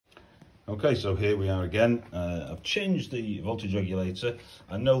Okay, so here we are again. I've changed the voltage regulator.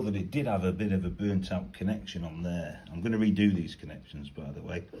 I know that it did have a bit of a burnt out connection on there. I'm going to redo these connections, by the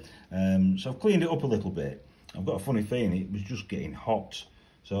way. So I've cleaned it up a little bit. I've got a funny feeling it was just getting hot.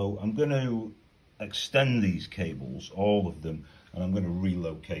 So I'm going to extend these cables, all of them, and I'm going to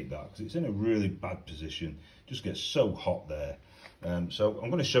relocate that because it's in a really bad position. It just gets so hot there. So I'm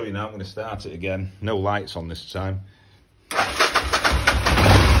going to show you now. I'm going to start it again. No lights on this time.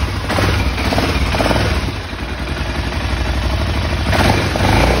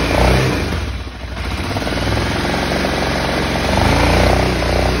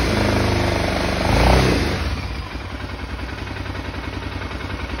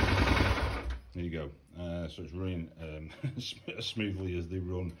 There you go. So it's running as smoothly as they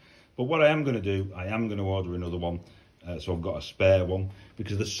run. But what I am going to do, I am going to order another one. So I've got a spare one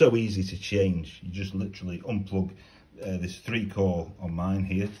because they're so easy to change. You just literally unplug this 3-core on mine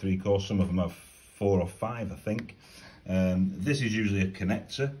here, 3-core. Some of them have 4 or 5, I think. This is usually a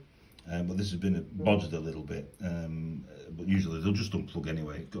connector, but this has been bodged a little bit. But usually they'll just unplug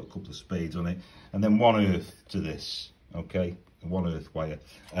anyway. It's got a couple of spades on it, and then 1 earth to this. Okay, 1 earth wire,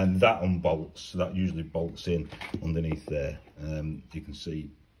 and that unbolts. That usually bolts in underneath there. You can see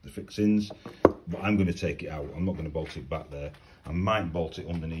the fixings, but I'm going to take it out. I'm not going to bolt it back there. I might bolt it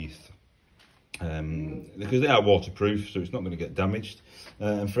underneath because they are waterproof, so it's not going to get damaged.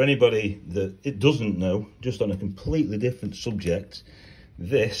 And for anybody that it doesn't know, just on a completely different subject,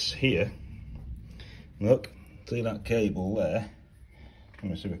 this here, look, see that cable there?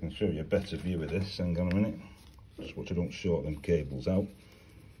 Let me see if I can show you a better view of this. Hang on a minute. Just watch I don't short them cables out.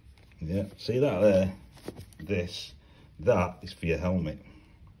 Yeah, see that there? That is for your helmet.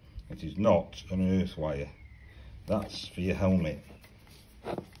 It is not an earth wire. That's for your helmet.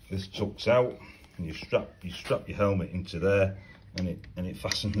 This tucks out, and you strap your helmet into there, and it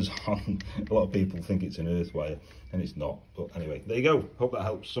fastens on. A lot of people think it's an earth wire, and it's not. But anyway, there you go. Hope that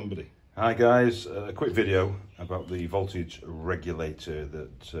helps somebody. Hi guys, a quick video about the voltage regulator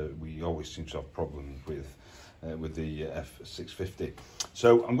that we always seem to have problems with the F650.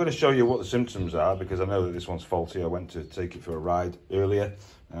 So I'm going to show you what the symptoms are because I know that this one's faulty. I went to take it for a ride earlier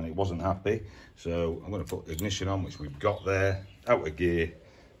and it wasn't happy. So I'm going to put ignition on, which we've got there, out of gear.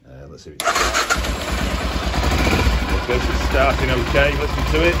 Let's see if it starts. Okay, so it's starting okay. Listen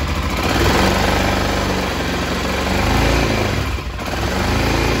to it.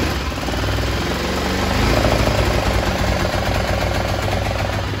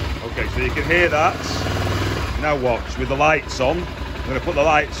 Okay, so you can hear that. Now watch, with the lights on. I'm going to put the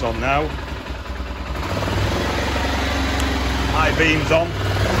lights on now. High beams on.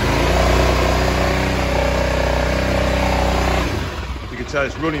 You can tell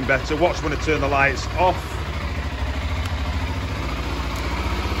it's running better. Watch when I turn the lights off.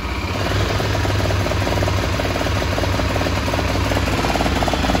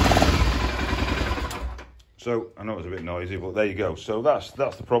 So I know it's a bit noisy, but there you go. So that's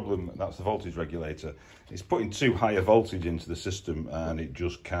the problem. That's the voltage regulator. It's putting too high a voltage into the system, and it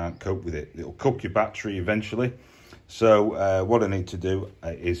just can't cope with it. It'll cook your battery eventually. So what I need to do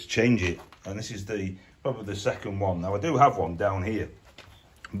is change it, and this is probably the second one. Now I do have one down here,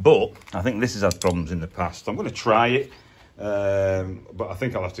 but I think this has had problems in the past. I'm going to try it, but I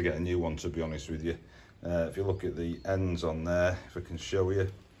think I'll have to get a new one, to be honest with you. If you look at the ends on there, if I can show you,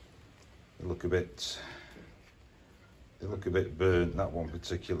 they look a bit. They look a bit burnt, that one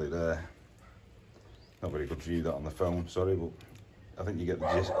particularly there. Not very good view that on the phone, sorry, but I think you get the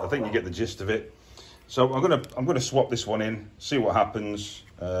gist. I think you get the gist of it. So I'm gonna swap this one in, see what happens.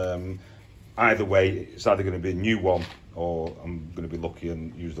 Either way, it's either going to be a new one or I'm going to be lucky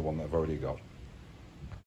and use the one that I've already got.